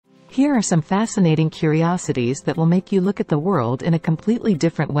Here are some fascinating curiosities that will make you look at the world in a completely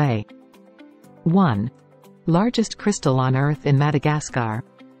different way. 1. Largest crystal on Earth in Madagascar.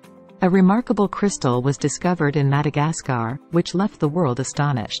 A remarkable crystal was discovered in Madagascar, which left the world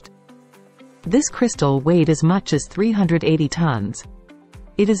astonished. This crystal weighed as much as 380 tons.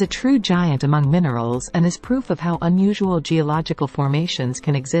 It is a true giant among minerals and is proof of how unusual geological formations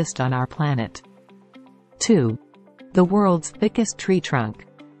can exist on our planet. 2. The world's thickest tree trunk.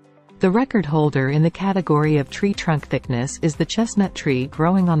 The record holder in the category of tree trunk thickness is the chestnut tree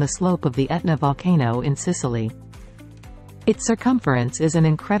growing on the slope of the Etna volcano in Sicily. Its circumference is an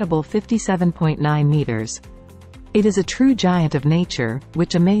incredible 57.9 meters. It is a true giant of nature,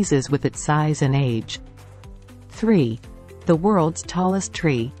 which amazes with its size and age. 3. The world's tallest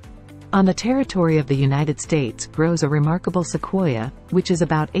tree. On the territory of the United States grows a remarkable sequoia, which is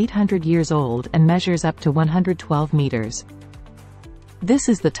about 800 years old and measures up to 112 meters. This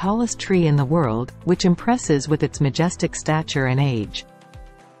is the tallest tree in the world, which impresses with its majestic stature and age.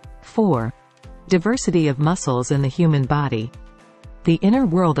 4. Diversity of muscles in the human body. The inner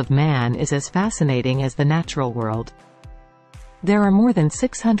world of man is as fascinating as the natural world. There are more than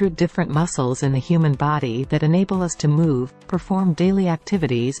 600 different muscles in the human body that enable us to move, perform daily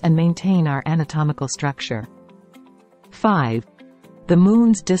activities and maintain our anatomical structure. 5. The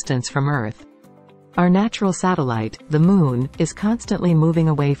moon's distance from Earth. Our natural satellite, the Moon, is constantly moving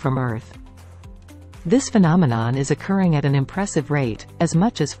away from Earth. This phenomenon is occurring at an impressive rate, as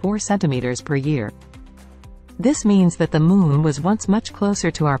much as 4 centimeters per year. This means that the Moon was once much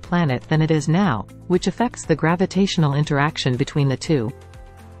closer to our planet than it is now, which affects the gravitational interaction between the two.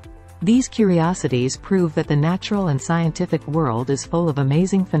 These curiosities prove that the natural and scientific world is full of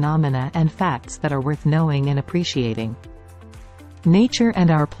amazing phenomena and facts that are worth knowing and appreciating. Nature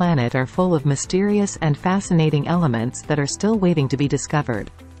and our planet are full of mysterious and fascinating elements that are still waiting to be discovered.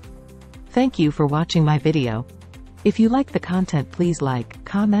 Thank you for watching my video. If you like the content, please like,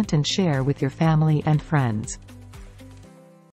 comment and share with your family and friends.